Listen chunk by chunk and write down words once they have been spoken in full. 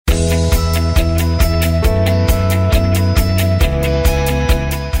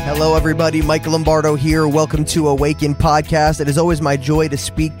everybody. Michael Lombardo here. Welcome to Awaken Podcast. It is always my joy to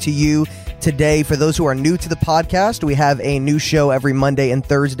speak to you today. For those who are new to the podcast, we have a new show every Monday and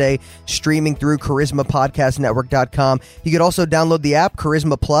Thursday streaming through CharismaPodcastNetwork.com. You can also download the app,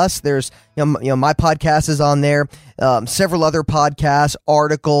 Charisma Plus. There's my podcast is on there, several other podcasts,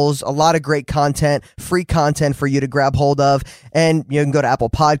 articles, a lot of great content, free content for you to grab hold of. And you can go to Apple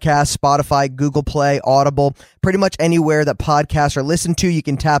Podcasts, Spotify, Google Play, Audible, pretty much anywhere that podcasts are listened to, you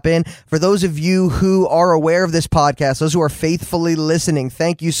can tap in. For those of you who are aware of this podcast, those who are faithfully listening,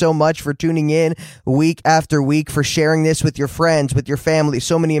 thank you so much for tuning in week after week, for sharing this with your friends, with your family.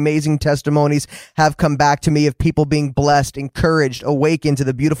 So many amazing testimonies have come back to me of people being blessed, encouraged, awakened to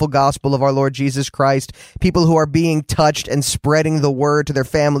the beautiful gospel of our Lord Jesus Christ, people who are being touched and spreading the word to their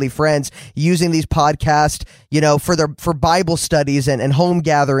family, friends, using these podcasts, for Bible studies and home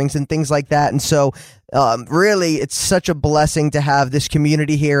gatherings and things like that. And so really, it's such a blessing to have this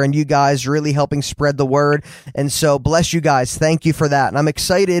community here and you guys really helping spread the word. And so bless you guys. Thank you for that. And I'm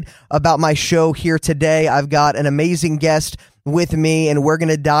excited about my show here today. I've got an amazing guest with me, and we're going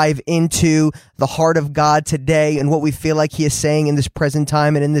to dive into the heart of God today and what we feel like he is saying in this present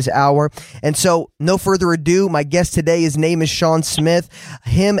time and in this hour. And so no further ado, my guest today, his name is Sean Smith.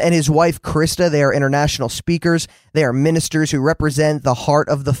 Him and his wife, Krista, they are international speakers. They are ministers who represent the heart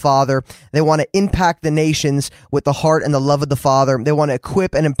of the Father. They want to impact the nations with the heart and the love of the Father. They want to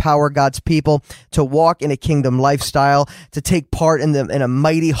equip and empower God's people to walk in a kingdom lifestyle, to take part in a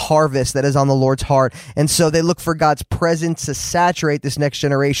mighty harvest that is on the Lord's heart. And so they look for God's presence to saturate this next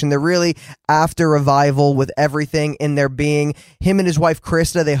generation. They're really after revival with everything in their being. Him and his wife,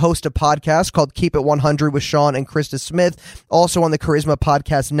 Krista, they host a podcast called Keep It 100 with Sean and Krista Smith, also on the Charisma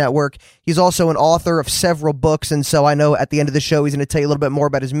Podcast Network. He's also an author of several books, and so I know at the end of the show, he's going to tell you a little bit more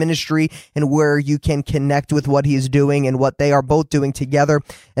about his ministry and where you can connect with what he is doing and what they are both doing together.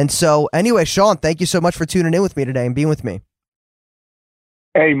 And so anyway, Sean, thank you so much for tuning in with me today and being with me.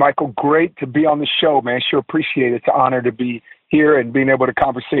 Hey, Michael, great to be on the show, man. Sure appreciate it. It's an honor to be here and being able to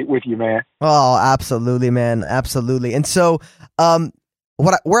conversate with you, man. Oh, absolutely, man. Absolutely. And so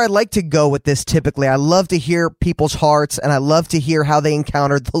where I'd like to go with this typically, I love to hear people's hearts and I love to hear how they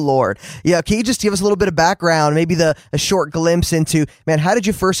encountered the Lord. Yeah, can you just give us a little bit of background, maybe a short glimpse into, man, how did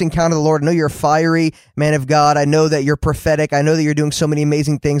you first encounter the Lord? I know you're a fiery man of God. I know that you're prophetic. I know that you're doing so many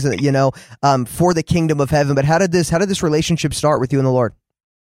amazing things that, for the kingdom of heaven. But how did this relationship start with you and the Lord?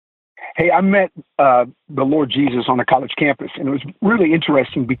 Hey, I met the Lord Jesus on a college campus, and it was really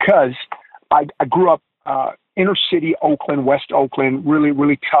interesting because I grew up inner city Oakland, West Oakland, really,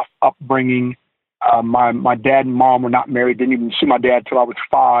 really tough upbringing. My dad and mom were not married, didn't even see my dad till I was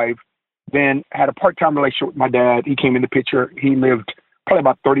 5. Then had a part-time relationship with my dad. He came in the picture. He lived probably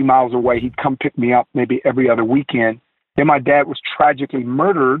about 30 miles away. He'd come pick me up maybe every other weekend. Then my dad was tragically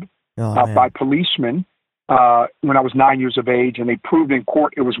murdered by policemen when I was 9 years of age, and they proved in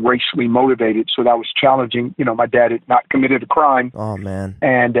court it was racially motivated. So that was challenging. My dad had not committed a crime. Oh, man.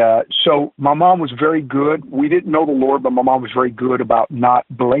 And so my mom was very good. We didn't know the Lord, but my mom was very good about not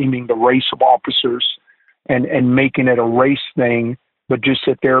blaming the race of officers and making it a race thing, but just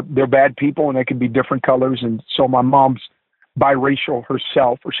that they're bad people and they can be different colors. And so my mom's biracial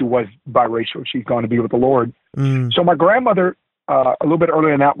herself, or she was biracial. She's going to be with the Lord. So my grandmother, a little bit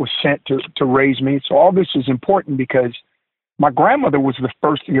earlier than that, was sent to raise me. So all this is important because my grandmother was the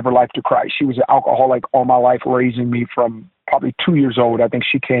first to give her life to Christ. She was an alcoholic all my life, raising me from probably 2 years old. I think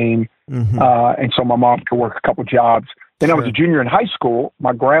she came. And so my mom could work a couple jobs. Then I was a junior in high school.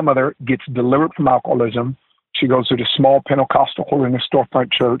 My grandmother gets delivered from alcoholism. She goes to the small Pentecostal holiness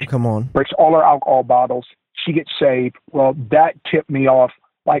storefront church. Come on. Breaks all her alcohol bottles. She gets saved. Well, that tipped me off.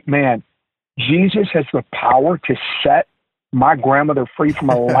 Like, man, Jesus has the power to set my grandmother free from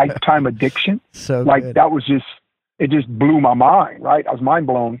a lifetime addiction. So like good. That was it just blew my mind, right? I was mind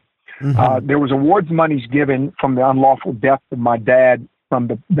blown. There was awards monies given from the unlawful death of my dad from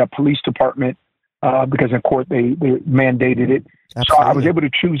the police department because in court they mandated it. Absolutely. So I was able to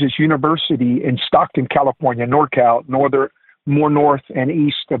choose this university in Stockton, California, NorCal, more north and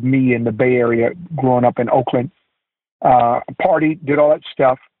east of me in the Bay Area, growing up in Oakland. Partied, did all that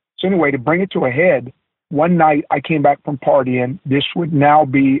stuff. So anyway, to bring it to a head, one night I came back from partying. This would now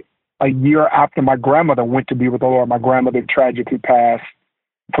be a year after my grandmother went to be with the Lord. My grandmother tragically passed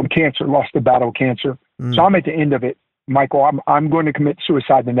from cancer, lost the battle of cancer. So I'm at the end of it. Michael, I'm going to commit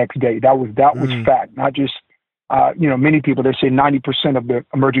suicide the next day. That was fact, not just, many people, they say 90% of the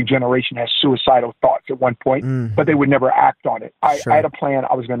emerging generation has suicidal thoughts at one point, but they would never act on it. I had a plan.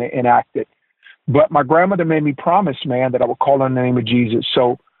 I was going to enact it. But my grandmother made me promise, man, that I would call on the name of Jesus.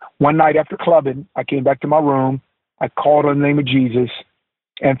 So one night after clubbing, I came back to my room. I called on the name of Jesus.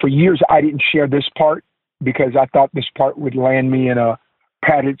 And for years, I didn't share this part because I thought this part would land me in a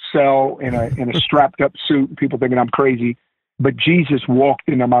padded cell in a strapped up suit, people thinking I'm crazy. But Jesus walked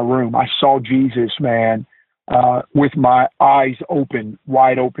into my room. I saw Jesus, man, with my eyes open,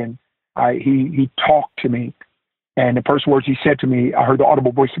 wide open. He talked to me. And the first words he said to me, I heard the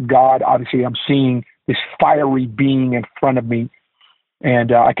audible voice of God. Obviously, I'm seeing this fiery being in front of me.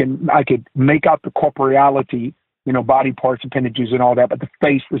 And I could make out the corporeality, body parts, appendages and all that. But the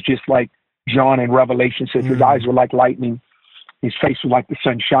face was just like John in Revelation says, his eyes were like lightning. His face was like the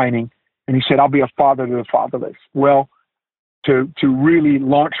sun shining. And he said, I'll be a father to the fatherless. Well, to really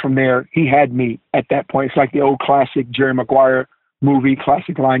launch from there, he had me at that point. It's like the old classic Jerry Maguire movie,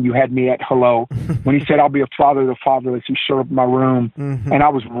 classic line, you had me at hello. When he said, I'll be a father to the fatherless, he showed up in my room. And I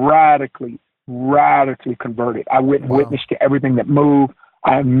was radically converted. I went and witnessed to everything that moved.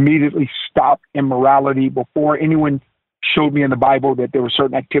 I immediately stopped immorality before anyone showed me in the Bible that there were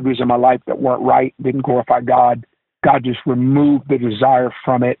certain activities in my life that weren't right, didn't glorify God. God just removed the desire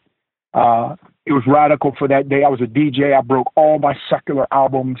from it. It was radical for that day. I was a DJ. I broke all my secular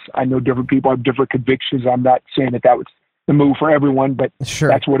albums. I know different people have different convictions. I'm not saying that was the move for everyone, but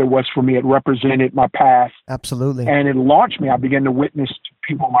that's what it was for me. It represented my past. Absolutely. And it launched me. I began to witness to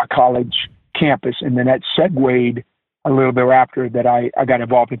people on my college campus, and then that segued a little bit after that I got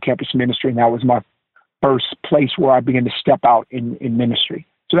involved in campus ministry, and that was my first place where I began to step out in ministry.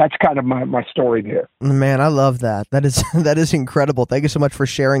 So that's kind of my story there. Man, I love that. That is incredible. Thank you so much for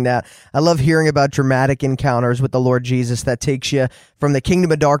sharing that. I love hearing about dramatic encounters with the Lord Jesus that takes you from the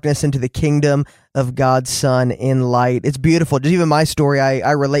kingdom of darkness into the kingdom of God's Son in light. It's beautiful. Just even my story,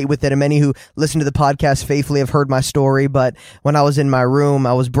 I relate with it. And many who listen to the podcast faithfully have heard my story. But when I was in my room,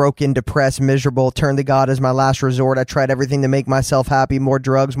 I was broken, depressed, miserable, turned to God as my last resort. I tried everything to make myself happy, more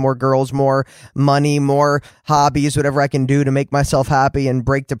drugs, more girls, more money, more hobbies, whatever I can do to make myself happy and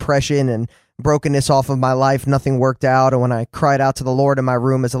break depression and brokenness off of my life. Nothing worked out. And when I cried out to the Lord in my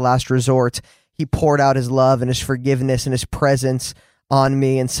room as a last resort, he poured out his love and his forgiveness and his presence on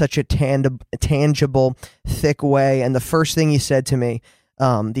me in such a tangible, thick way. And the first thing he said to me,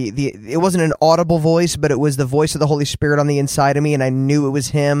 it wasn't an audible voice, but it was the voice of the Holy Spirit on the inside of me, and I knew it was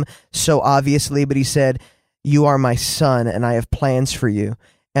him so obviously, but he said, "You are my son, and I have plans for you."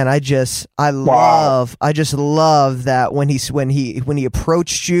 And I just love that when he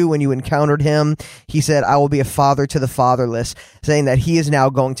approached you, when you encountered him, he said, "I will be a father to the fatherless," saying that he is now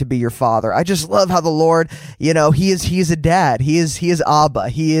going to be your father. I just love how the Lord, he is a dad. He is Abba.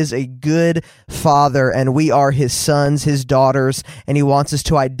 He is a good father, and we are his sons, his daughters, and he wants us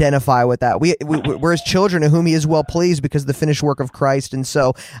to identify with that. We're his children in whom he is well pleased because of the finished work of Christ. And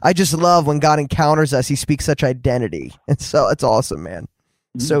so I just love when God encounters us, he speaks such identity. And so it's awesome, man.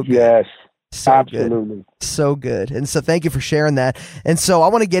 So good. Yes, so absolutely. Good. So good. And so thank you for sharing that. And so I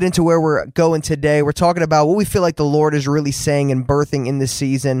want to get into where we're going today. We're talking about what we feel like the Lord is really saying and birthing in this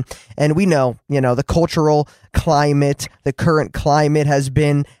season. And we know, the cultural climate, the current climate has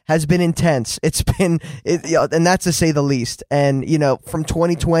been intense. It's been, and that's to say the least. And, from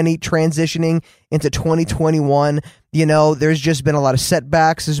 2020 transitioning into 2021, there's just been a lot of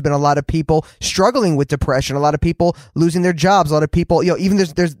setbacks. There's been a lot of people struggling with depression, a lot of people losing their jobs, a lot of people, even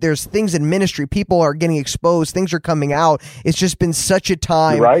there's things in ministry, people are getting exposed, things are coming out. It's just been such a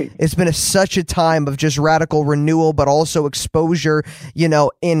time. You're right. It's been such a time of just radical renewal, but also exposure, in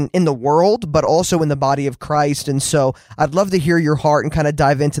the world, but also in the body of Christ. And so I'd love to hear your heart and kind of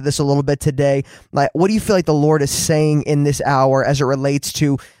dive into this a little bit today. Like, what do you feel like the Lord is saying in this hour as it relates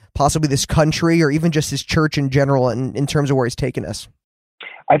to possibly this country or even just his church in general in terms of where he's taken us?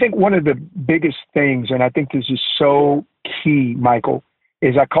 I think one of the biggest things, and I think this is so key, Michael,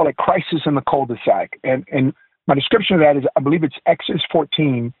 is I call it crisis in the cul-de-sac. And my description of that is, I believe it's Exodus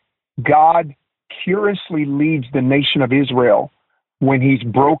 14. God curiously leads the nation of Israel when he's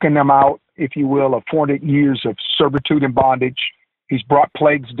broken them out, if you will, of 400 years of servitude and bondage. He's brought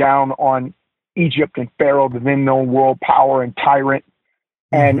plagues down on Egypt and Pharaoh, the then known world power and tyrant.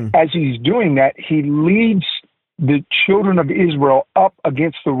 And as he's doing that, he leads the children of Israel up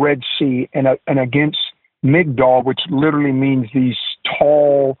against the Red Sea and against Migdol, which literally means these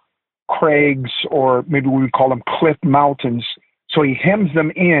tall crags, or maybe we would call them cliff mountains. So he hems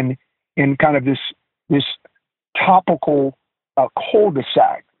them in kind of this topical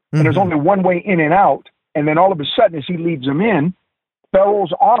cul-de-sac. And there's only one way in and out. And then all of a sudden, as he leads them in,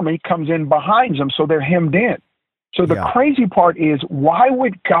 Pharaoh's army comes in behind them, so they're hemmed in. So the crazy part is, why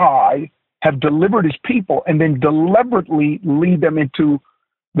would God have delivered his people and then deliberately lead them into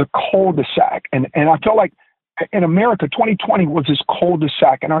the cul-de-sac? And I feel like in America, 2020 was this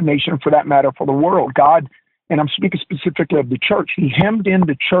cul-de-sac in our nation, for that matter, for the world. God and I'm speaking specifically of the church, he hemmed in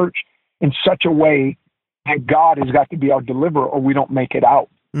the church in such a way that God has got to be our deliverer or we don't make it out.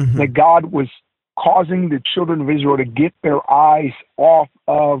 Mm-hmm. That God was causing the children of Israel to get their eyes off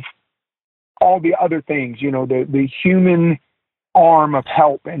of all the other things, the human arm of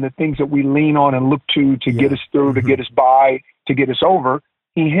help and the things that we lean on and look to get us through, to get us by, to get us over.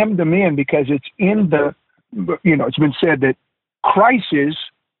 He hemmed them in because it's in it's been said that crisis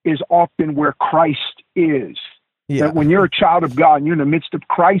is often where Christ is. Yeah. That when you're a child of God and you're in the midst of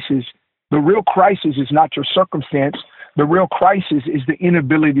crisis, the real crisis is not your circumstance. The real crisis is the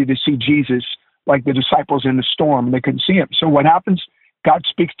inability to see Jesus like the disciples in the storm. They couldn't see him. So what happens? God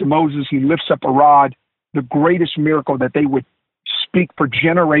speaks to Moses. He lifts up a rod. The greatest miracle that they would speak for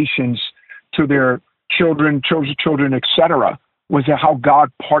generations to their children, etc., was how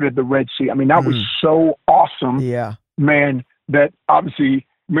God parted the Red Sea. I mean, that was so awesome, man, that obviously,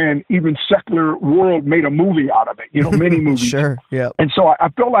 even secular world made a movie out of it, many movies. Sure, yeah. And so I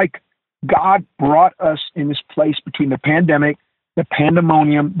feel like God brought us in this place between the pandemic, the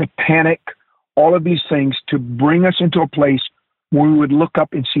pandemonium, the panic, all of these things to bring us into a place where we would look up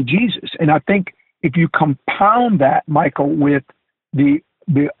and see Jesus. And I think if you compound that, Michael, with the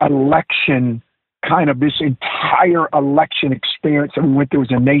election, kind of this entire election experience that we went through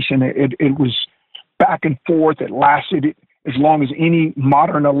as a nation, it was back and forth. It lasted as long as any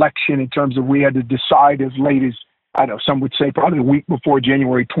modern election in terms of we had to decide as late as, I don't know, some would say probably a week before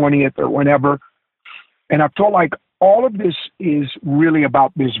January 20th or whenever. And I feel like all of this is really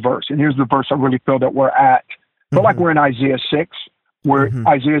about this verse. And here's the verse I really feel that we're at. I feel like we're in Isaiah 6, where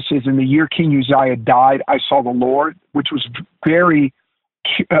Isaiah says, in the year King Uzziah died, I saw the Lord, which was very,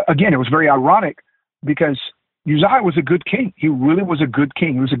 again, it was very ironic because Uzziah was a good king. He really was a good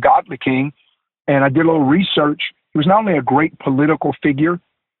king. He was a godly king. And I did a little research. He was not only a great political figure,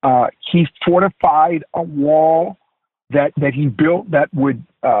 he fortified a wall that he built that would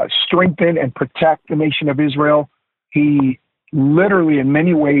strengthen and protect the nation of Israel. He literally, in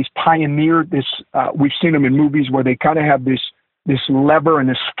many ways, pioneered this. We've seen them in movies where they kind of have this lever and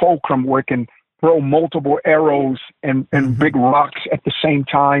this fulcrum where it can throw multiple arrows and big rocks at the same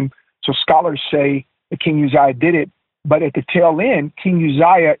time. So scholars say that King Uzziah did it, but at the tail end, King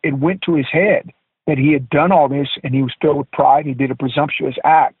Uzziah, it went to his head that he had done all this and he was filled with pride. He did a presumptuous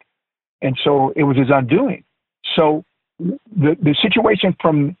act. And so it was his undoing. So the situation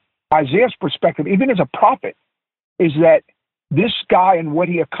from Isaiah's perspective, even as a prophet, is that this guy and what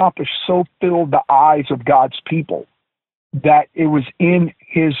he accomplished so filled the eyes of God's people that it was in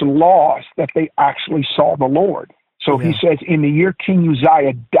his laws that they actually saw the Lord. So he says, in the year King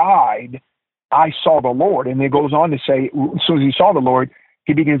Uzziah died, I saw the Lord. And it goes on to say, as soon as he saw the Lord,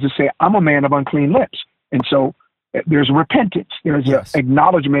 he begins to say, I'm a man of unclean lips. And so there's repentance. There's an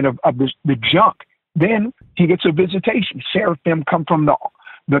acknowledgement of the junk. Then he gets a visitation. Seraphim come from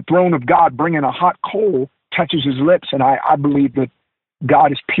the throne of God, bringing a hot coal, touches his lips. And I believe that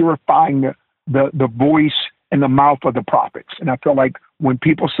God is purifying the voice and the mouth of the prophets. And I feel like when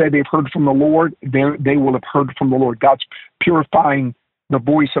people say they've heard from the Lord, they will have heard from the Lord. God's purifying the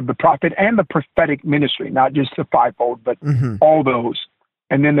voice of the prophet and the prophetic ministry, not just the fivefold, but all those.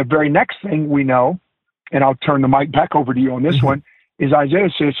 And then the very next thing we know, and I'll turn the mic back over to you on this one, is Isaiah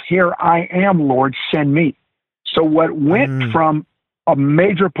says, here I am, Lord, send me. So what went from a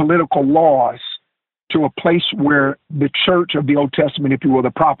major political loss to a place where the church of the Old Testament, if you will,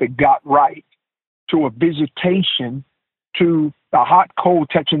 the prophet got right, to a visitation, to the hot coal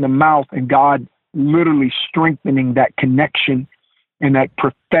touching the mouth and God literally strengthening that connection and that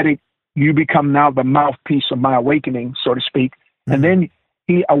prophetic, you become now the mouthpiece of my awakening, so to speak. And then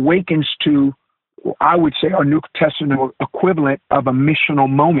he awakens to, I would say, our New Testament equivalent of a missional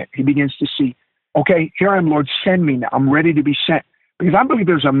moment. He begins to see, okay, here I am, Lord, send me now. I'm ready to be sent. Because I believe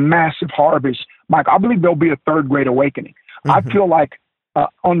there's a massive harvest. Mike, I believe there'll be a third great awakening. I feel like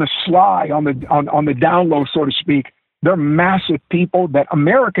on the sly, on the down low, so to speak, there are massive people that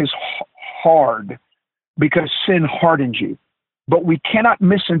America's hard because sin hardens you. But we cannot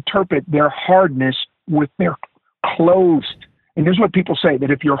misinterpret their hardness with their closed. And here's what people say, that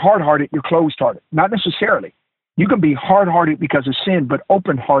if you're hard-hearted, you're closed-hearted. Not necessarily. You can be hard-hearted because of sin, but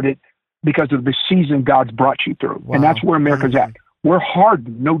open-hearted because of the season God's brought you through. Wow. And that's where America's at. We're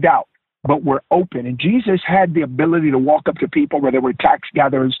hardened, no doubt, but we're open. And Jesus had the ability to walk up to people, whether they were tax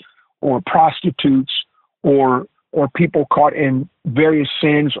gatherers or prostitutes or people caught in various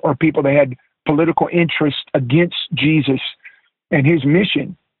sins or people that had political interest against Jesus and his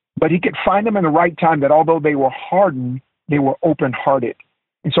mission. But he could find them in the right time that although they were hardened, they were open-hearted.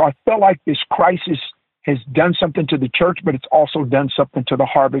 And so I felt like this crisis has done something to the church, but it's also done something to the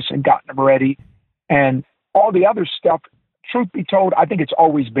harvest and gotten them ready. And all the other stuff, truth be told, I think it's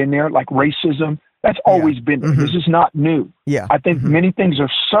always been there, like racism. That's always been there. This is not new. Yeah. I think many things are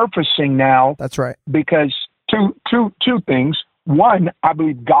surfacing now. That's right. Because two things. One, I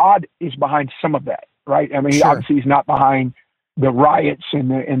believe God is behind some of that, right? I mean, obviously he's not behind the riots and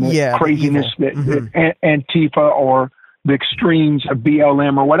the craziness that Antifa or the extremes of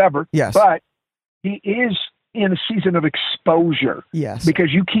BLM or whatever. Yes. But he is in a season of exposure. Yes.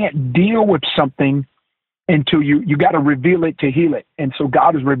 Because you can't deal with something until you got to reveal it to heal it. And so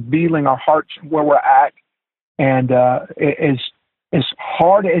God is revealing our hearts where we're at. And as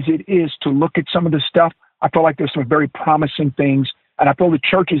hard as it is to look at some of the stuff, I feel like there's some very promising things. And I feel the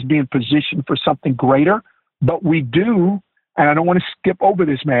church is being positioned for something greater. But we do, and I don't want to skip over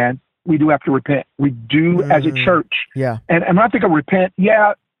this, man, we do have to repent. We do as a church. Yeah. And when I think of repent,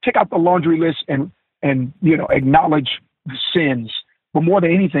 take out the laundry list and acknowledge the sins. But more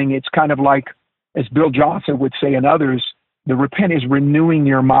than anything, it's kind of like, as Bill Johnson would say and others, the repent is renewing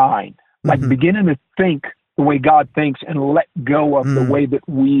your mind, like beginning to think the way God thinks and let go of the way that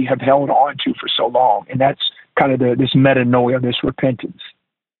we have held on to for so long. And that's kind of this metanoia, this repentance.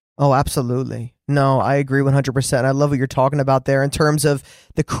 Oh, absolutely. No, I agree 100%. I love what you're talking about there in terms of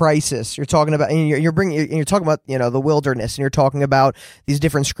the crisis. You're talking about, and you're talking about, the wilderness, and you're talking about these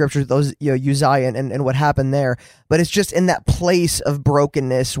different scriptures, those, Uzziah and what happened there. But it's just in that place of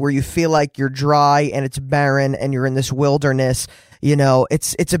brokenness where you feel like you're dry and it's barren and you're in this wilderness.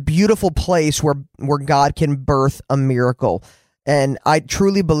 It's a beautiful place where God can birth a miracle. And I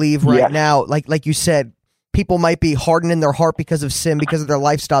truly believe now, like you said, people might be hardened in their heart because of sin, because of their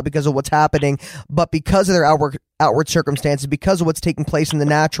lifestyle, because of what's happening, but because of their outward circumstances, because of what's taking place in the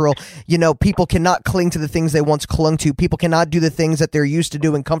natural, people cannot cling to the things they once clung to. People cannot do the things that they're used to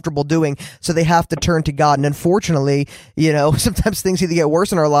doing, comfortable doing, so they have to turn to God. And unfortunately, sometimes things either get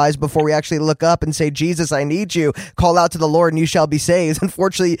worse in our lives before we actually look up and say, Jesus, I need you. Call out to the Lord and you shall be saved.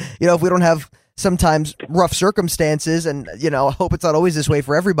 Unfortunately, if we don't have sometimes rough circumstances, and I hope it's not always this way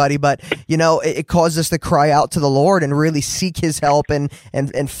for everybody, but it causes us to cry out to the Lord and really seek his help and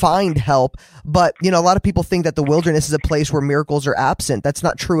find help. But a lot of people think that the wilderness is a place where miracles are absent. That's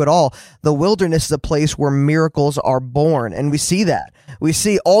not true at all. The wilderness is a place where miracles are born, and we see that. We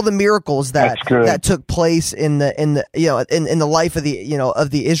see all the miracles that took place in the life of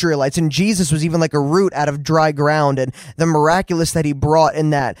the Israelites. And Jesus was even like a root out of dry ground, and the miraculous that he brought in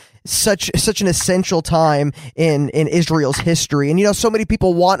that such an essential time in Israel's history. And so many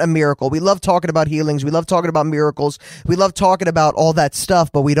people want a miracle. We love talking about healings. We love talking about miracles. We love talking about all that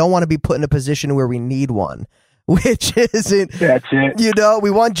stuff, but we don't want to be put in a position where we need one. Which isn't, that's it. We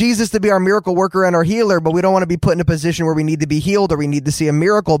want Jesus to be our miracle worker and our healer, but we don't want to be put in a position where we need to be healed or we need to see a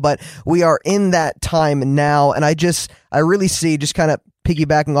miracle, but we are in that time now. And I really see, just kind of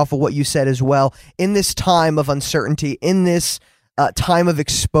piggybacking off of what you said as well, in this time of uncertainty, in this time of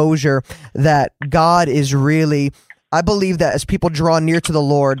exposure, that God is really, I believe that as people draw near to the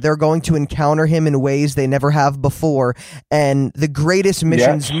Lord, they're going to encounter him in ways they never have before. And the greatest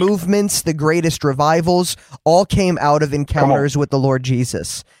missions movements, the greatest revivals, all came out of encounters with the Lord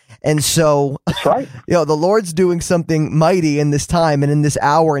Jesus. And so, that's right. The Lord's doing something mighty in this time and in this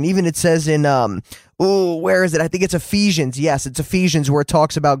hour. And even it says in, where is it? I think it's Ephesians. Yes, it's Ephesians, where it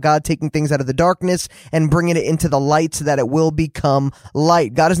talks about God taking things out of the darkness and bringing it into the light so that it will become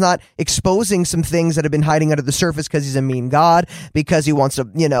light. God is not exposing some things that have been hiding under the surface because he's a mean God, because he wants to,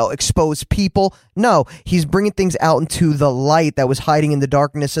 expose people. No, he's bringing things out into the light that was hiding in the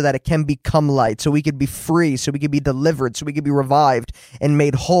darkness so that it can become light, so we could be free, so we could be delivered, so we could be revived and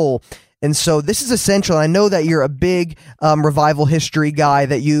made whole. And so this is essential. I know that you're a big revival history guy,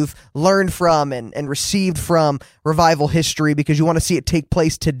 that you've learned from and received from revival history because you want to see it take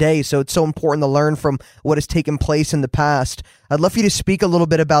place today. So it's so important to learn from what has taken place in the past. I'd love for you to speak a little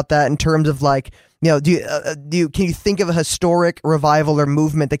bit about that in terms of can you think of a historic revival or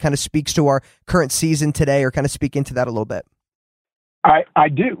movement that kind of speaks to our current season today, or kind of speak into that a little bit? I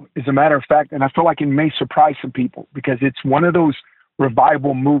do, as a matter of fact, and I feel like it may surprise some people because it's one of those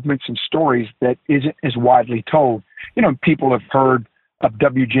revival movements and stories that isn't as widely told. People have heard of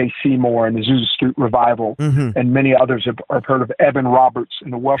W.J. Seymour and the Azusa Street Revival, and many others have heard of Evan Roberts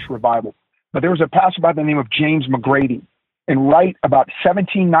and the Welsh Revival. But there was a pastor by the name of James McGrady, and right about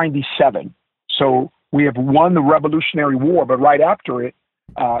 1797, so we have won the Revolutionary War, but right after it,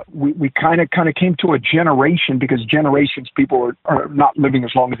 we kind of came to a generation, because generations, people are not living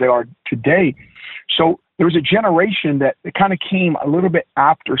as long as they are today. So there was a generation that kind of came a little bit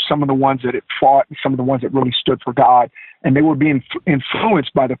after some of the ones that had fought and some of the ones that really stood for God. And they were being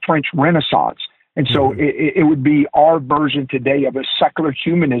influenced by the French Renaissance. And so it would be our version today of a secular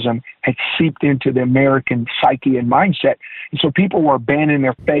humanism had seeped into the American psyche and mindset. And so people were abandoning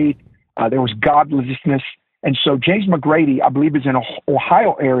their faith. There was godlessness. And so James McGrady, I believe, is in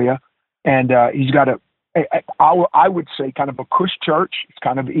Ohio area, and he's got I would say kind of a cush church. It's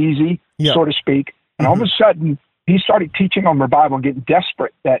kind of easy, so to speak. And all of a sudden, he started teaching on revival and getting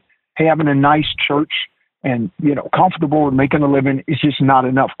desperate that, hey, having a nice church and, comfortable and making a living is just not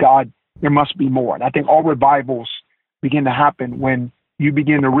enough. God, there must be more. And I think all revivals begin to happen when you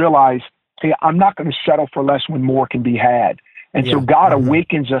begin to realize, hey, I'm not going to settle for less when more can be had. And so God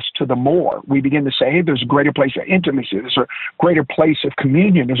awakens us to the more. We begin to say, hey, there's a greater place of intimacy. There's a greater place of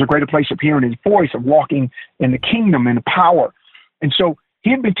communion. There's a greater place of hearing his voice, of walking in the kingdom and the power. And so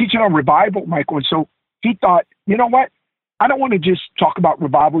he had been teaching on revival, Michael. And so he thought, you know what? I don't want to just talk about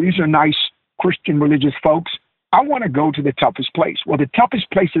revival. These are nice Christian religious folks. I want to go to the toughest place. Well, the toughest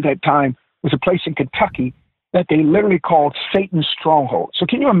place at that time was a place in Kentucky that they literally called Satan's stronghold. So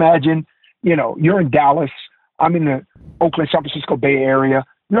can you imagine, you're in Dallas. I'm in the Oakland, San Francisco Bay Area.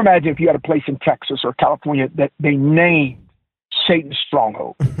 You imagine if you had a place in Texas or California that they named Satan's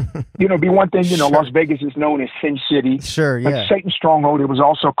stronghold. It'd be one thing, Sure. Las Vegas is known as Sin City. Sure, yeah. But Satan's stronghold, it was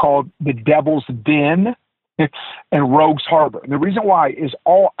also called the Devil's Den and Rogues Harbor. And the reason why is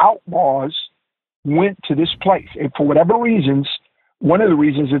all outlaws went to this place. And for whatever reasons, one of the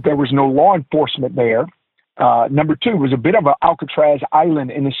reasons is that there was no law enforcement there. Number two, it was a bit of an Alcatraz island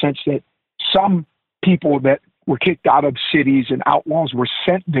in the sense that some people that were kicked out of cities and outlaws were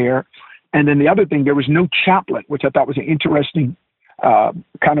sent there. And then the other thing, there was no chaplain, which I thought was an interesting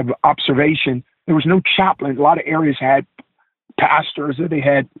kind of observation. There was no chaplain. A lot of areas had pastors, or they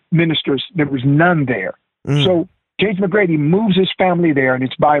had ministers. There was none there. So James McGrady moves his family there, and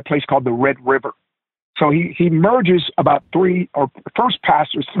it's by a place called the Red River. So he merges about three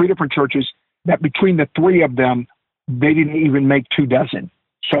different churches that between the three of them, they didn't even make 24.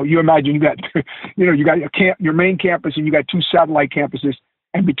 So you imagine you got your main campus and you got two satellite campuses,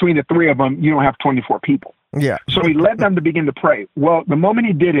 and between the three of them, you don't have 24 people. Yeah. So he led them to begin to pray. Well, the moment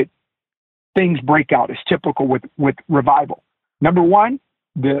he did it, things break out. It's typical with revival. Number one,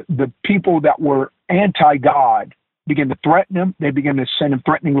 the people that were anti-God began to threaten him. They began to send him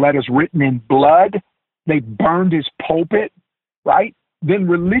threatening letters written in blood. They burned his pulpit, right? Then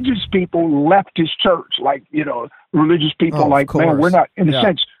religious people left his church, religious people man, we're not, in a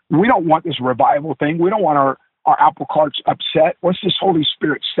sense, we don't want this revival thing. We don't want our apple carts upset. What's this Holy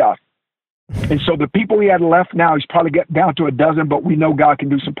Spirit stuff? And so the people he had left now, he's probably getting down to 12, but we know God can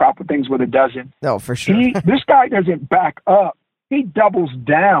do some proper things with 12. No, for sure. This guy doesn't back up. He doubles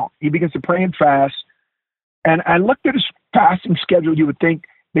down. He begins to pray and fast. And I looked at his fasting schedule. You would think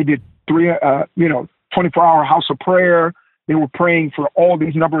they did 24-hour house of prayer. They were praying for all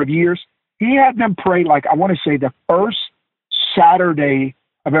these number of years. He had them pray, I want to say the first Saturday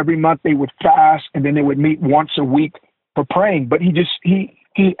of every month they would fast, and then they would meet once a week for praying. But he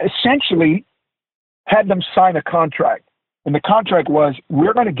essentially had them sign a contract. And the contract was,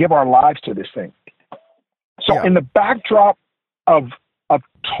 we're going to give our lives to this thing. So in the backdrop of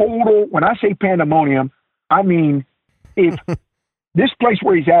total, when I say pandemonium, I mean, if this place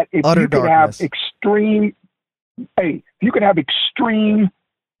where he's at, if utter you could darkness. have extreme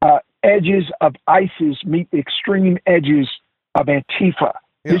edges of ISIS meet the extreme edges of Antifa.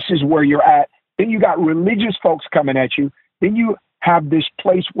 Yeah. This is where you're at. Then you got religious folks coming at you. Then you have this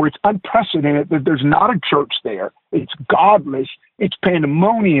place where it's unprecedented that there's not a church there. It's godless. It's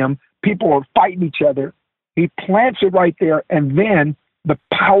pandemonium. People are fighting each other. He plants it right there, and then the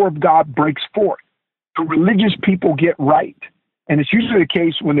power of God breaks forth. The religious people get right. And it's usually the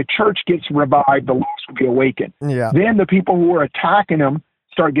case when the church gets revived, the lost will be awakened. Yeah. Then the people who are attacking him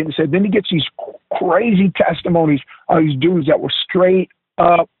start getting saved. Then he gets these crazy testimonies of these dudes that were straight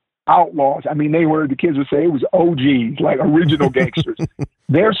up outlaws. I mean, the kids would say it was OGs, like original gangsters.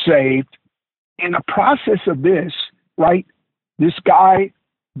 They're saved. In the process of this, right, this guy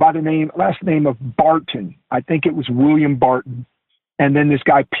by the last name of Barton, I think it was William Barton, and then this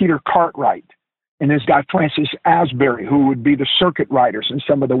guy Peter Cartwright, and this guy Francis Asbury, who would be the circuit riders, and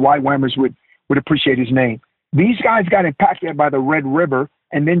some of the YWAMers would appreciate his name. These guys got impacted by the Red River,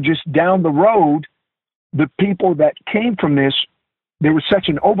 and then just down the road, the people that came from this, there was such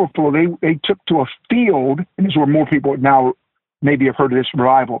an overflow, they took to a field, and this is where more people now maybe have heard of this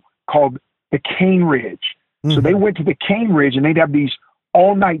revival, called the Cane Ridge. Mm-hmm. So they went to the Cane Ridge, and they'd have these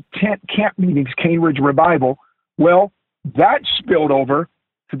all-night tent camp meetings, Cane Ridge Revival. Well, that spilled over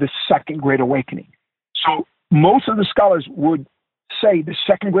to the Second Great Awakening. So most of the scholars would say the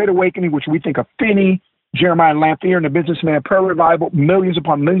Second Great Awakening, which we think of Finney, Jeremiah Lanphier, and the Businessman Prayer Revival, millions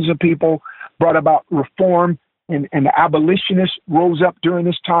upon millions of people, brought about reform, and the abolitionists rose up during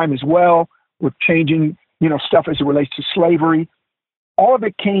this time as well with changing, stuff as it relates to slavery. All of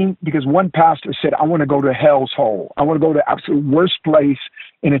it came because one pastor said, I want to go to hell's hole. I want to go to the absolute worst place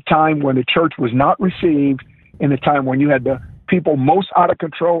in a time when the church was not received, in a time when you had the people most out of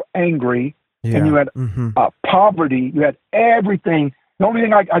control, angry, and you had poverty. You had everything. The only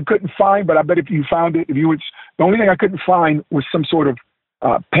thing I couldn't find, but I bet if you found it, the only thing I couldn't find was some sort of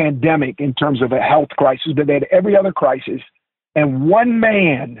pandemic in terms of a health crisis, but they had every other crisis. And one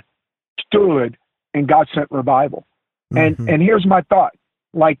man stood and God sent revival. And here's my thought,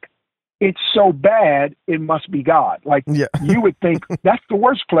 like, it's so bad, it must be God. Like, you would think that's the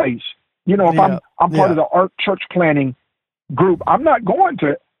worst place. If I'm part of the Ark church planting group, I'm not going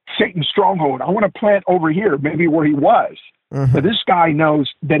to Satan's stronghold. I want to plant over here, maybe where he was. But this guy knows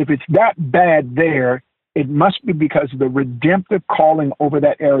that if it's that bad there, it must be because the redemptive calling over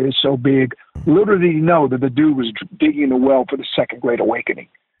that area is so big. Literally know that the dude was digging the well for the second great awakening.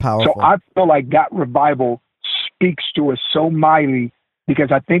 Powerful. So I feel like that revival speaks to us so mightily,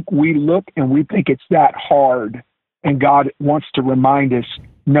 because I think we look and we think it's that hard, and God wants to remind us,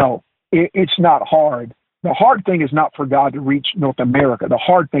 no, it's not hard. The hard thing is not for God to reach North America. The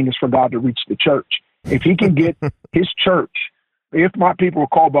hard thing is for God to reach the church. If he can get his church, if my people are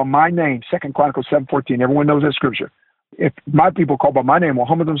called by my name, 2 Chronicles 7:14, everyone knows that scripture. If my people called by my name will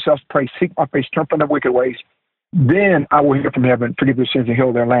humble themselves, pray, seek my face, turn from their wicked ways, then I will hear from heaven, forgive their sins and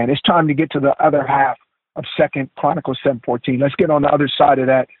heal their land. It's time to get to the other half of 2 Chronicles 7:14. Let's get on the other side of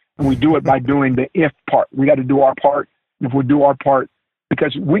that, and we do it by doing the if part. We got to do our part. And if we do our part,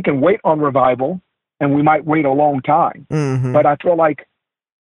 because we can wait on revival, and we might wait a long time. But I feel like,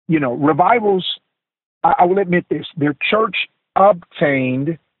 revivals, I will admit this, they're church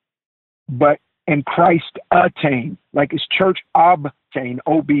obtained, and Christ attained. Like, it's church obtained,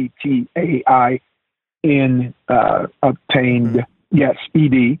 OBTAIN, obtained, yes,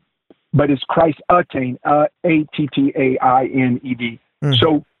 ED. But it's Christ attained, ATTAINED.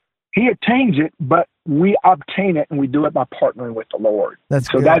 So he attains it, but we obtain it, and we do it by partnering with the Lord. That's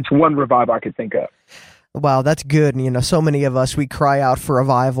one revival I could think of. Wow, that's good. And, so many of us, we cry out for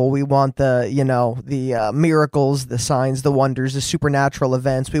revival. We want the miracles, the signs, the wonders, the supernatural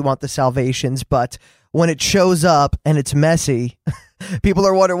events. We want the salvations. But when it shows up and it's messy, people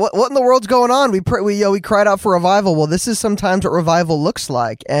are wondering, what in the world's going on? We cried out for revival. Well, this is sometimes what revival looks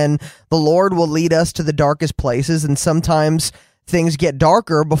like. And the Lord will lead us to the darkest places. And sometimes things get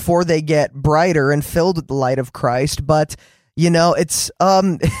darker before they get brighter and filled with the light of Christ. But it's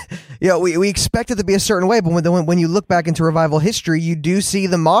we expect it to be a certain way, but when you look back into revival history, you do see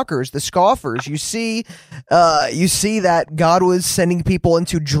the mockers, the scoffers. You see that God was sending people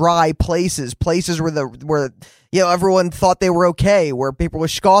into dry places where everyone thought they were okay, where people were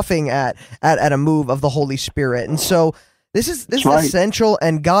scoffing at a move of the Holy Spirit. And so this is right. Essential,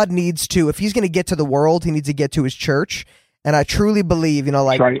 and God needs to, if he's going to get to the world, he needs to get to his church. And I truly believe, this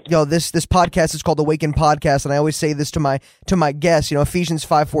podcast is called Awaken Podcast, and I always say this to my guests, Ephesians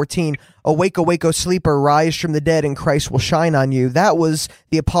 5:14, awake, awake, O sleeper, rise from the dead, and Christ will shine on you. That was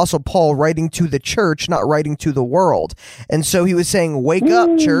the Apostle Paul writing to the church, not writing to the world. And so he was saying, wake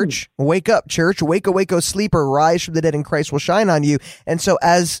up, church, awake, awake, O sleeper, rise from the dead, and Christ will shine on you. And so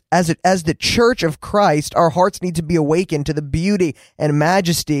as the church of Christ, our hearts need to be awakened to the beauty and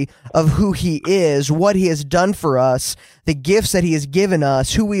majesty of who he is, what he has done for us, the gifts that he has given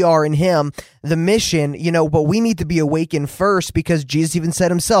us, who we are in him, the mission, but we need to be awakened first, because Jesus even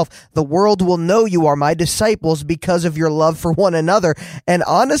said himself, the world will know you are my disciples because of your love for one another. And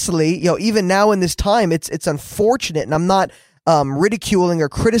honestly, even now in this time, it's unfortunate, and I'm not ridiculing or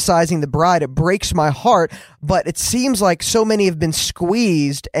criticizing the bride. It breaks my heart, but it seems like so many have been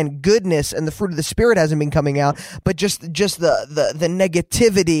squeezed, and goodness and the fruit of the Spirit hasn't been coming out, but just the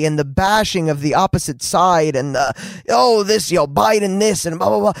negativity and the bashing of the opposite side, and Biden this and blah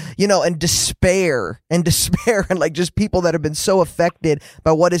blah blah, and despair and like just people that have been so affected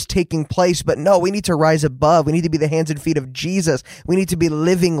by what is taking place. But no, we need to rise above. We need to be the hands and feet of Jesus. We need to be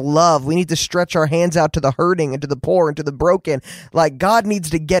living love. We need to stretch our hands out to the hurting and to the poor and to the broken. Like, God needs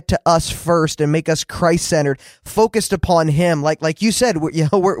to get to us first and make us Christ-centered, focused upon him. Like you said,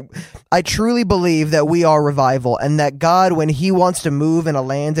 I truly believe that we are revival, and that God, when he wants to move in a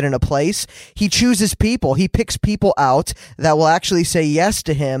land and in a place, he chooses people. He picks people out that will actually say yes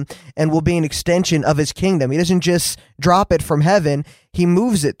to him and will be an extension of his kingdom. He doesn't just drop it from heaven. He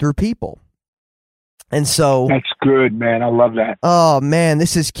moves it through people. And so that's good, man. I love that. Oh man,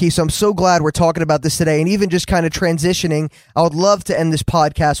 this is key. So I'm so glad we're talking about this today. And even just kind of transitioning, I would love to end this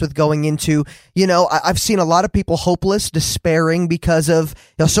podcast with going into, I've seen a lot of people hopeless, despairing because of,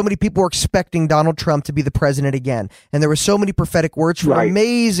 so many people were expecting Donald Trump to be the president again. And there were so many prophetic words from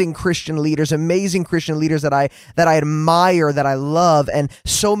amazing Christian leaders that I admire, that I love. And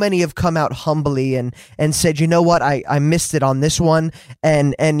so many have come out humbly and said, you know what, I missed it on this one.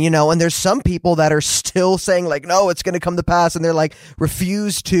 And there's some people that are still saying like, no, it's going to come to pass. And they're like,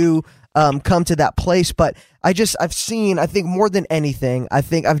 refuse to come to that place. But I think more than anything,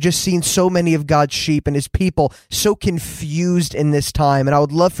 I've just seen so many of God's sheep and his people so confused in this time. And I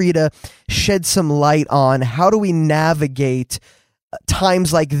would love for you to shed some light on how do we navigate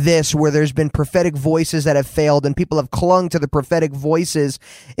times like this where there's been prophetic voices that have failed and people have clung to the prophetic voices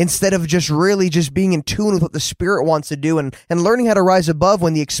instead of just really just being in tune with what the Spirit wants to do and learning how to rise above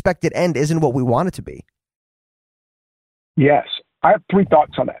when the expected end isn't what we want it to be. Yes. I have 3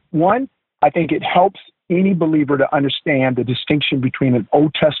 thoughts on that. One, I think it helps any believer to understand the distinction between an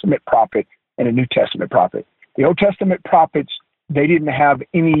Old Testament prophet and a New Testament prophet. The Old Testament prophets, they didn't have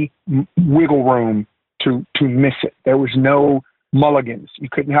any wiggle room to miss it. There was no mulligans. You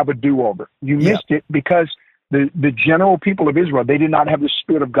couldn't have a do-over. You missed it because the general people of Israel, they did not have the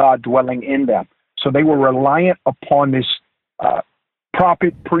Spirit of God dwelling in them. So they were reliant upon this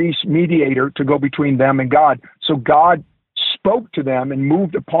prophet, priest, mediator to go between them and God. So God spoke to them and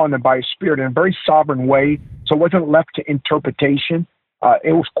moved upon them by his Spirit in a very sovereign way. So it wasn't left to interpretation.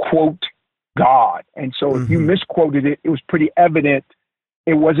 It was, quote, God. And so if you misquoted it, it was pretty evident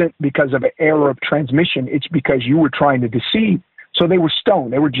it wasn't because of an error of transmission. It's because you were trying to deceive. So they were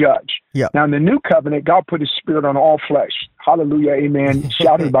stoned. They were judged. Yep. Now, in the new covenant, God put his Spirit on all flesh. Hallelujah, amen.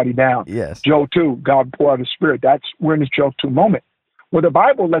 Shout everybody down. Yes. Joel 2, God poured out his Spirit. We're in this Joel 2 moment. Well, the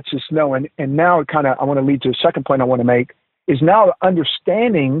Bible lets us know, and now I want to lead to the second point I want to make, is now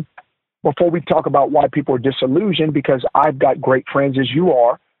understanding, before we talk about why people are disillusioned, because I've got great friends, as you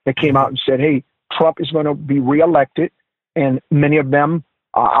are, that came out and said, hey, Trump is going to be reelected. And many of them,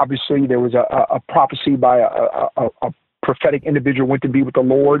 obviously, there was a prophecy by a prophetic individual went to be with the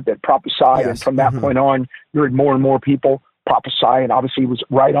Lord that prophesied. Yes. And from that point on, you heard more and more people prophesy. And obviously, he was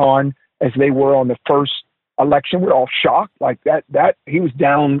right on as they were on the first election. We're all shocked like that he was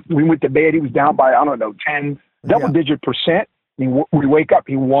down. We went to bed. He was down by, 10 double-digit %. We wake up,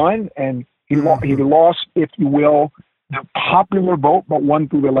 he won, and he lost, if you will, the popular vote, but won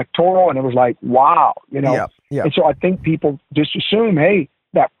through the electoral. And it was like, wow, And so I think people just assume, hey,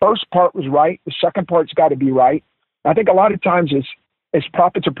 that first part was right. The second part's got to be right. I think a lot of times as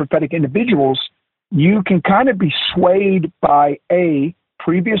prophets or prophetic individuals, you can kind of be swayed by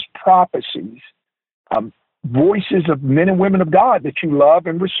previous prophecies, voices of men and women of God that you love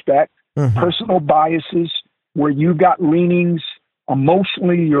and respect, personal biases where you got leanings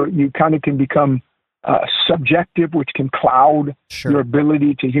emotionally, you kind of can become subjective, which can cloud your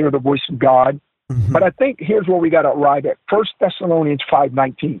ability to hear the voice of God. But I think here's where we got to arrive at. 1 Thessalonians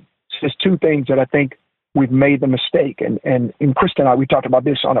 5:19 says 2 things that I think we've made the mistake. And Krista and I, we talked about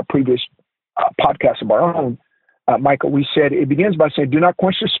this on a previous podcast of our own. Michael, we said it begins by saying, do not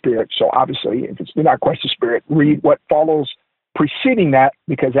quench the Spirit. So obviously, if it's do not quench the Spirit, read what follows preceding that,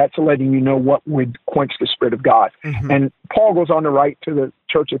 because that's letting you know what would quench the Spirit of God. And Paul goes on to write to the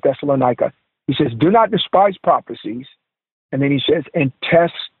church at Thessalonica. He says, do not despise prophecies. And then he says, and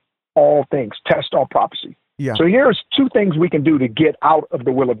test all things, test all prophecy. Yeah. So here's 2 things we can do to get out of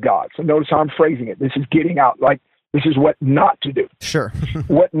the will of God. So notice how I'm phrasing it. This is getting out, like this is what not to do. Sure.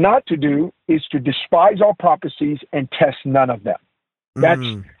 What not to do is to despise all prophecies and test none of them.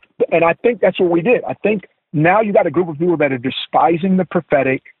 And I think that's what we did. I think now you got a group of people that are despising the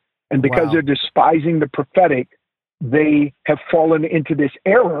prophetic, and because they're despising the prophetic, they have fallen into this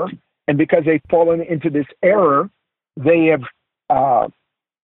error. And because they've fallen into this error, they have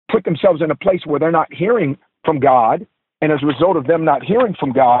put themselves in a place where they're not hearing from God. And as a result of them not hearing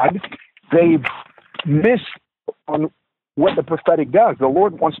from God, they've missed on what the prophetic does. The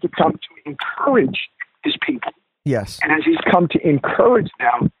Lord wants to come to encourage his people. Yes. And as he's come to encourage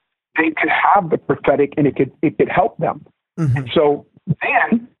them, they could have the prophetic and it could help them. And so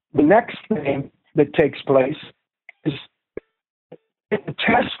then the next thing that takes place is to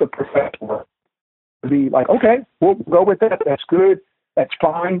test the prophetic word. Be like, okay, we'll go with that. That's good. That's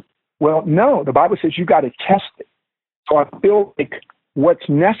fine. Well, no, the Bible says you got to test it. So I feel like what's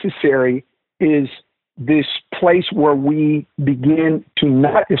necessary is this place where we begin to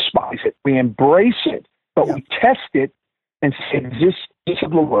not despise it. We embrace it, but we test it and say, is this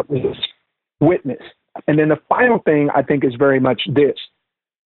of the Lord? Is this witness? And then the final thing I think is very much this.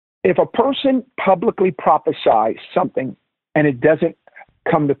 if a person publicly prophesies something and it doesn't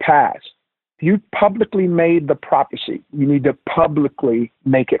come to pass, you publicly made the prophecy. You need to publicly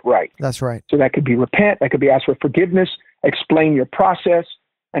make it right. That's right. So that could be repent, that could be ask for forgiveness, explain your process.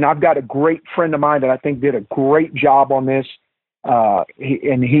 And I've got a great friend of mine that I think did a great job on this.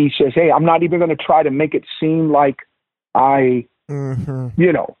 He says, hey, I'm not even going to try to make it seem like I,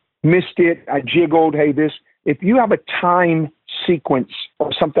 missed it. I jiggled. Hey, this, if you have a time sequence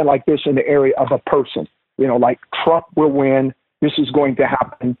or something like this in the area of a person, like Trump will win, this is going to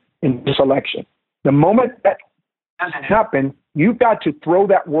happen in this election. The moment that doesn't happen, you've got to throw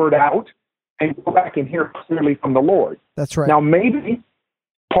that word out and go back and hear clearly from the Lord. That's right. Now, maybe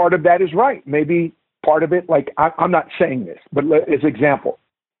part of that is right. Maybe part of it, like I'm not saying this, but as example,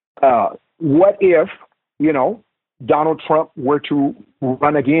 what if, Donald Trump were to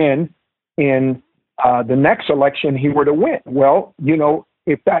run again in the next election, he were to win? Well,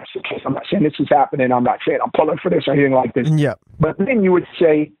 if that's the case, I'm not saying this is happening. I'm not saying I'm pulling for this or anything like this. Yeah. But then you would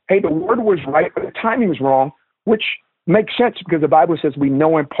say, hey, the word was right, but the timing was wrong, which makes sense because the Bible says we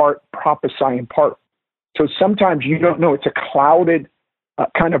know in part, prophesy in part. So sometimes you don't know. It's a clouded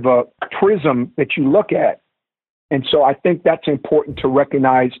kind of a prism that you look at. And so I think that's important to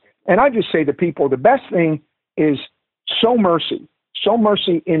recognize. And I just say to people, the best thing is sow mercy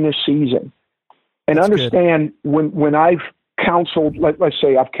in this season. And that's understand when I've counseled, let's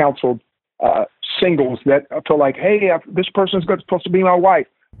say I've counseled singles that feel like, hey, this person's supposed to be my wife.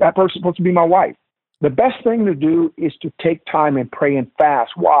 That person's supposed to be my wife. The best thing to do is to take time and pray and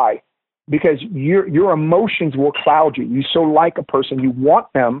fast. Why? Because your emotions will cloud you. You so like a person, you want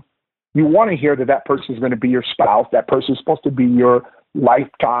them. You want to hear that person is going to be your spouse. That person is supposed to be your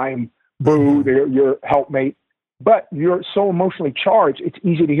lifetime boo, your helpmate. But you're so emotionally charged, it's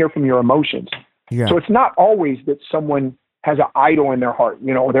easy to hear from your emotions. Yeah. So it's not always that someone has an idol in their heart,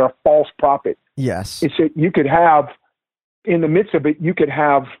 or they're a false prophet. Yes. It's that you could have, in the midst of it, you could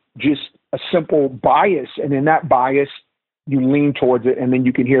have just a simple bias, and in that bias, you lean towards it, and then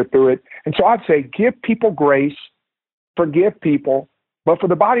you can hear through it. And so I'd say give people grace, forgive people, but for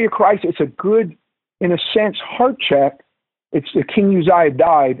the body of Christ, it's a good, in a sense, heart check. It's the King Uzziah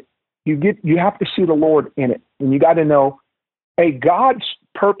died. You have to see the Lord in it, and you got to know, hey, God's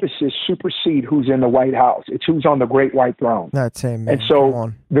purposes supersede who's in the White House. It's who's on the great white throne. That's amen. And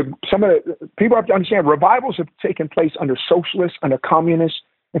so some of the people have to understand revivals have taken place under socialists, under communists.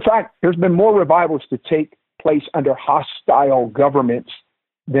 In fact, there's been more revivals to take place under hostile governments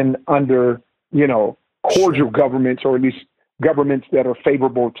than under, cordial governments, or at least governments that are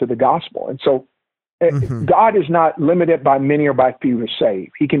favorable to the gospel. And so God is not limited by many or by few to save.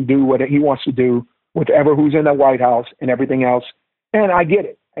 He can do what he wants to do with who's in the White House and everything else. And I get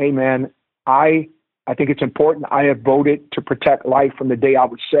it. Amen. I think it's important. I have voted to protect life from the day I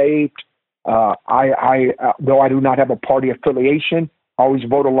was saved. Though I do not have a party affiliation, I always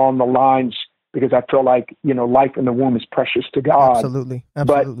vote along the lines because I feel like, life in the womb is precious to God. Absolutely.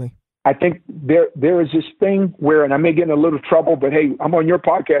 But I think there is this thing where, and I may get in a little trouble, but hey, I'm on your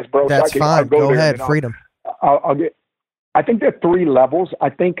podcast, bro. That's fine. I'll go ahead. Freedom. I think there are three levels. I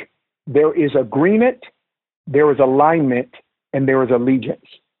think there is agreement, there is alignment, and there is allegiance.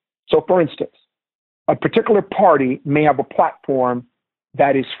 So for instance, a particular party may have a platform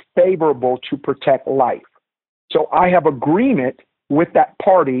that is favorable to protect life. So I have agreement with that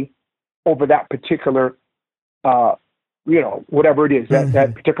party over that particular, whatever it is,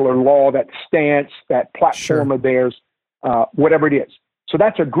 that particular law, that stance, that platform of theirs, whatever it is. So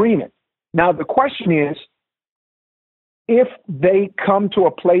that's agreement. Now the question is, if they come to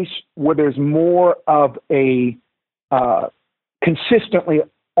a place where there's more of a consistently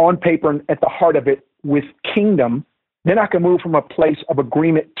on paper and at the heart of it with kingdom, then I can move from a place of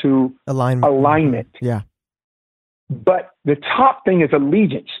agreement to alignment. Yeah. But the top thing is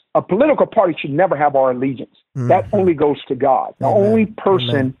allegiance. A political party should never have our allegiance. That only goes to God. The only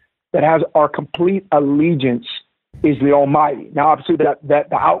person that has our complete allegiance is the Almighty. Now, obviously, that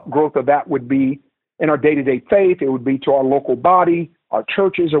the outgrowth of that would be in our day-to-day faith. It would be to our local body, our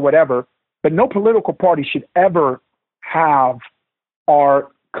churches, or whatever. But no political party should ever have our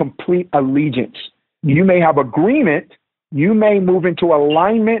complete allegiance. You may have agreement. You may move into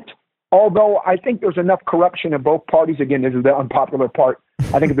alignment, although I think there's enough corruption in both parties. Again, this is the unpopular part.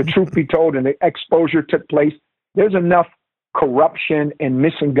 I think if the truth be told and the exposure took place, there's enough corruption and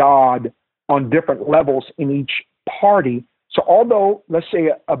missing God on different levels in each party. So although, let's say,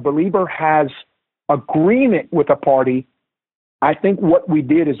 a believer has agreement with a party, I think what we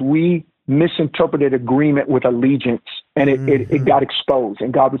did is we misinterpreted agreement with allegiance, and it got exposed.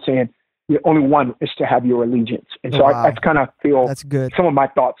 And God was saying, the only one is to have your allegiance. And so wow. I kind of feel that's good. Some of my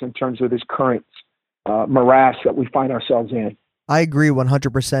thoughts in terms of this current morass that we find ourselves in. I agree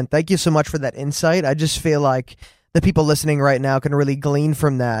 100%. Thank you so much for that insight. I just feel like the people listening right now can really glean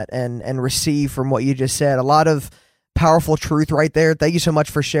from that and receive from what you just said. A lot of powerful truth right there. Thank you so much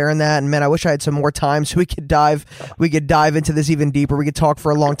for sharing that. And man, I wish I had some more time so we could dive into this even deeper. We could talk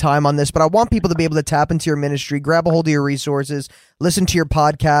for a long time on this, but I want people to be able to tap into your ministry, grab a hold of your resources, listen to your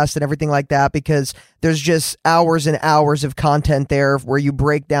podcast and everything like that, because there's just hours and hours of content there where you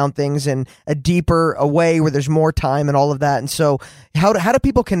break down things in a deeper way where there's more time and all of that. And so how do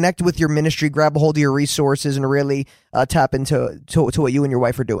people connect with your ministry, grab a hold of your resources, and really tap into what you and your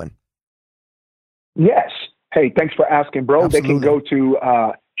wife are doing? Yes. Hey, thanks for asking, bro. Absolutely. They can go to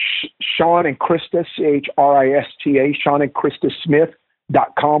Sean and Krista, CHRISTA,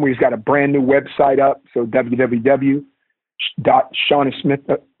 SeanandKristaSmith.com. We've got a brand new website up, so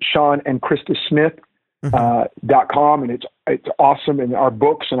www.SeanandKristaSmith.com, and it's awesome, and our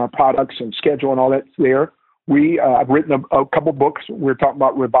books and our products and schedule and all that's there. I've written a couple books. We're talking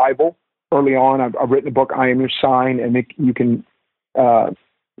about revival early on. I've written a book, I Am Your Sign, and you can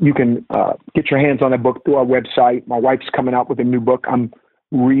get your hands on that book through our website. My wife's coming out with a new book. I'm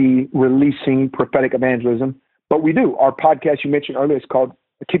releasing Prophetic Evangelism. But we do. Our podcast you mentioned earlier is called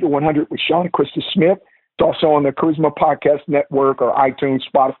Keep It 100 with Sean and Krista Smith. It's also on the Charisma Podcast Network or iTunes,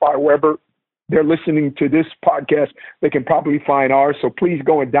 Spotify, wherever they're listening to this podcast, they can probably find ours. So please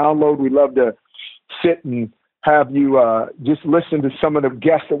go and download. We love to sit and have you just listen to some of the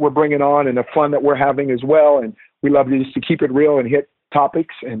guests that we're bringing on and the fun that we're having as well. And we love just to keep it real and hit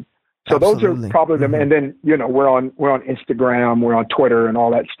topics. And so Absolutely. Those are probably them. And then, we're on Instagram, we're on Twitter and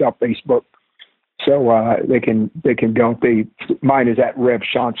all that stuff, Facebook. So they can go. Mine is at Rev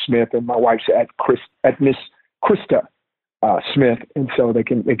Sean Smith and my wife's at Miss Krista Smith. And so they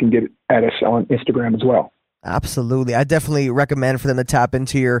can get at us on Instagram as well. Absolutely. I definitely recommend for them to tap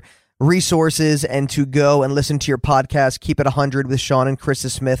into your resources and to go and listen to your podcast, Keep It 100 with Sean and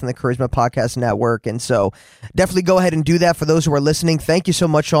Krista Smith and the Charisma Podcast Network. And so definitely go ahead and do that for those who are listening. Thank you so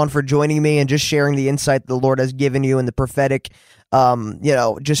much, Sean, for joining me and just sharing the insight the Lord has given you and the prophetic,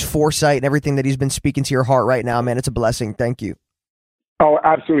 just foresight and everything that he's been speaking to your heart right now, man. It's a blessing. Thank you. Oh,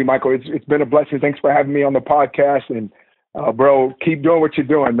 absolutely, Michael. It's been a blessing. Thanks for having me on the podcast. And bro, keep doing what you're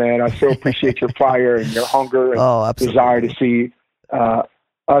doing, man. I so appreciate your fire and your hunger and desire to see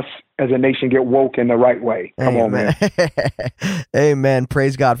us as a nation get woke in the right way. Come on, man. Amen.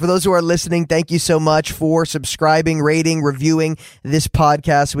 Praise God. For those who are listening, thank you so much for subscribing, rating, reviewing this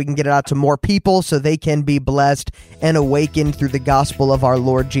podcast so we can get it out to more people so they can be blessed and awakened through the gospel of our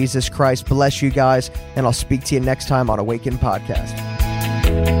Lord Jesus Christ. Bless you guys, and I'll speak to you next time on Awaken Podcast.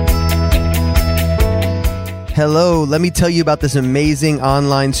 Hello, let me tell you about this amazing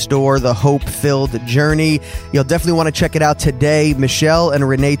online store, The Hope-Filled Journey. You'll definitely want to check it out today. Michelle and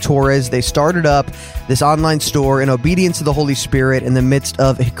Renee Torres, they started up this online store in obedience to the Holy Spirit in the midst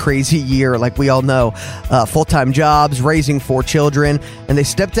of a crazy year, like we all know. Full-time jobs, raising 4 children, and they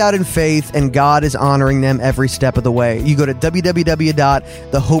stepped out in faith, and God is honoring them every step of the way. You go to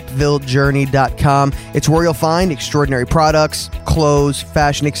www.thehopefilledjourney.com. It's where you'll find extraordinary products, clothes,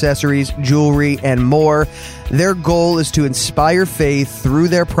 fashion accessories, jewelry, and more. Their goal is to inspire faith through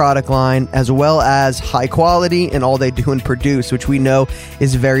their product line, as well as high quality in all they do and produce, which we know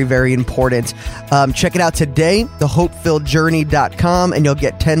is very, very important. Check it out today, thehopefilledjourney.com, and you'll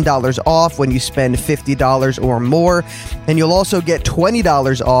get $10 off when you spend $50 or more. And you'll also get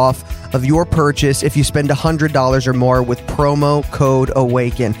 $20 off of your purchase if you spend $100 or more with promo code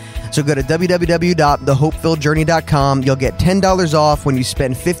AWAKEN. So go to www.thehopefilledjourney.com. You'll get $10 off when you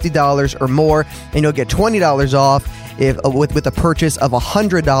spend $50 or more, and you'll get $20 off with a purchase of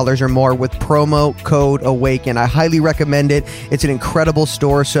 $100 or more with promo code AWAKEN. I highly recommend it. It's an incredible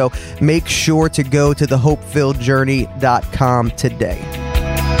store, so make sure to go to thehopefilledjourney.com today.